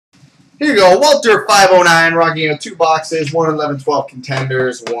Here you go, Walter 509, rocking 2 boxes, 1 11-12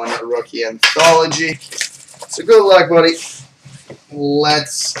 Contenders, 1 Rookie Anthology. So good luck, buddy.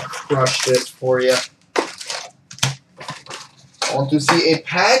 Let's crush this for you. I want to see a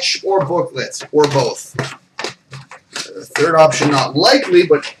patch or booklet, or both. The third option not likely,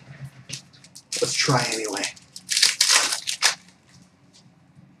 but let's try anyway.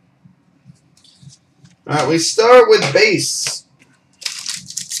 Alright, we start with base.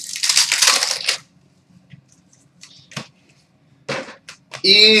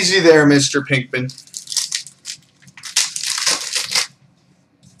 Easy there, Mr. Pinkman.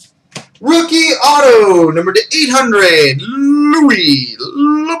 Rookie auto, number to 800, Louis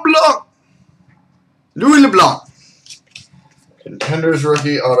LeBlanc. Louis LeBlanc. Contenders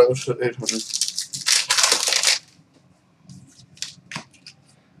rookie auto to 800.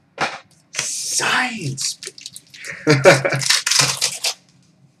 Science.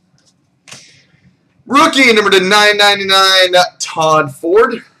 Rookie number to 999, Todd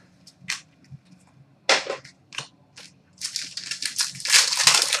Ford.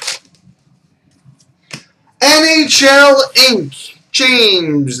 NHL Inc.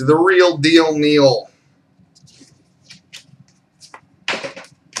 James, the real deal Neal.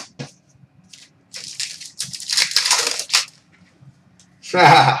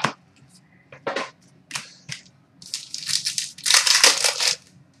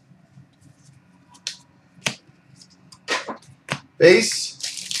 Base.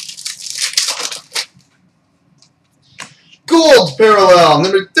 Gold parallel,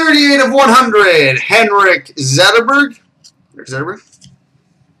 number 38 of 100, Henrik Zetterberg.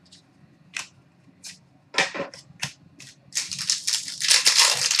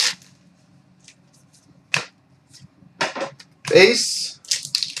 Base.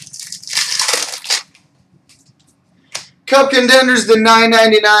 Cup Contenders, the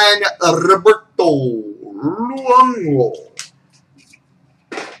 999, Roberto Luongo.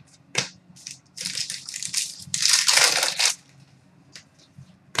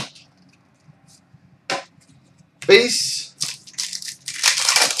 Base.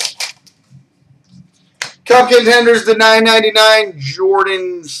 Cup Contenders, the 999,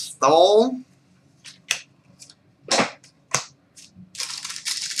 Jordan Stahl.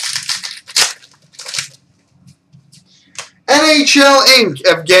 NHL Inc.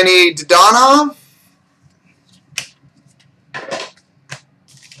 Evgeny Dodonov.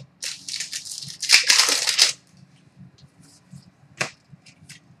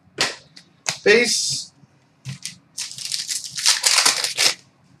 Base.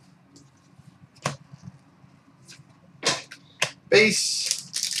 Base.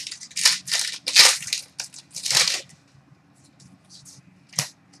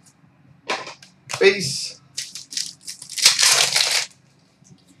 Base.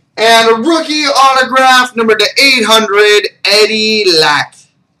 And a rookie autograph, number to 800, Eddie Lack.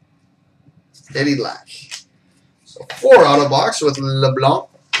 Eddie Lack. So 4 auto box with LeBlanc.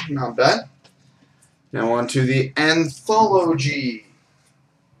 Not bad. Now on to the Anthology.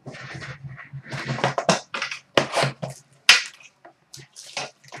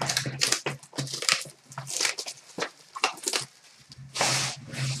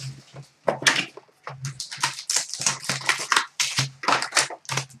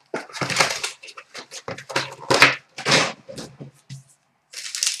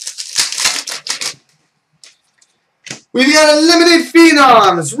 We've got a limited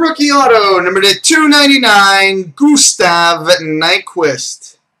Phenoms, rookie auto, number to 299, Gustav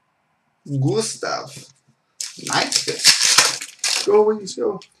Nyquist. Gustav Nyquist. Go, Wings,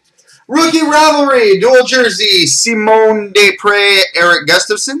 go. Rookie Rivalry, dual jersey, Simone Desprez, Eric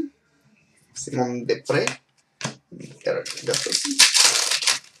Gustafson. Simone Desprez, Eric Gustafson.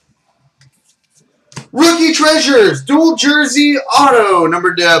 Rookie Treasures, dual jersey auto,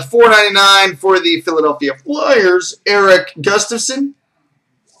 numbered to 499 for the Philadelphia Flyers, Eric Gustafson.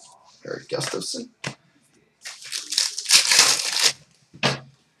 Eric Gustafson.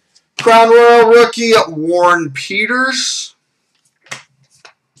 Crown Royal rookie, Warren Peters.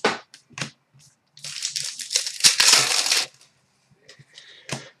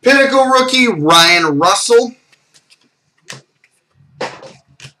 Pinnacle rookie, Ryan Russell.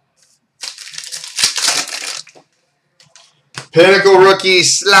 Pinnacle rookie,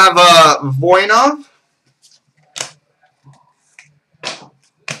 Slava Voinov.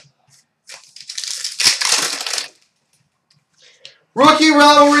 Rookie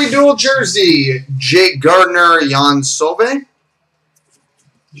Rivalry dual jersey, Jake Gardner, Jan Sove.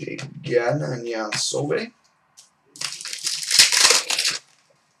 Jake Gardner and Jan Sove.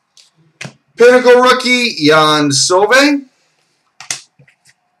 Pinnacle rookie, Jan Sove.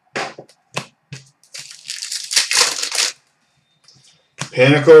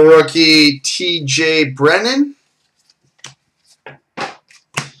 Pinnacle rookie TJ Brennan.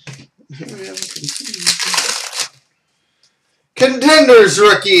 Contenders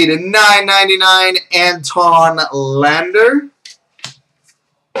rookie to 9.99 Anton Lander.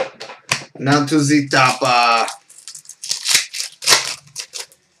 Now to the top.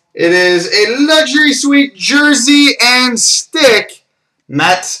 It is a luxury suite jersey and stick.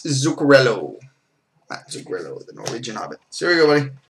 Matt Zuccarello. Matt Zuccarello, the Norwegian Hobbit. So here we go, buddy.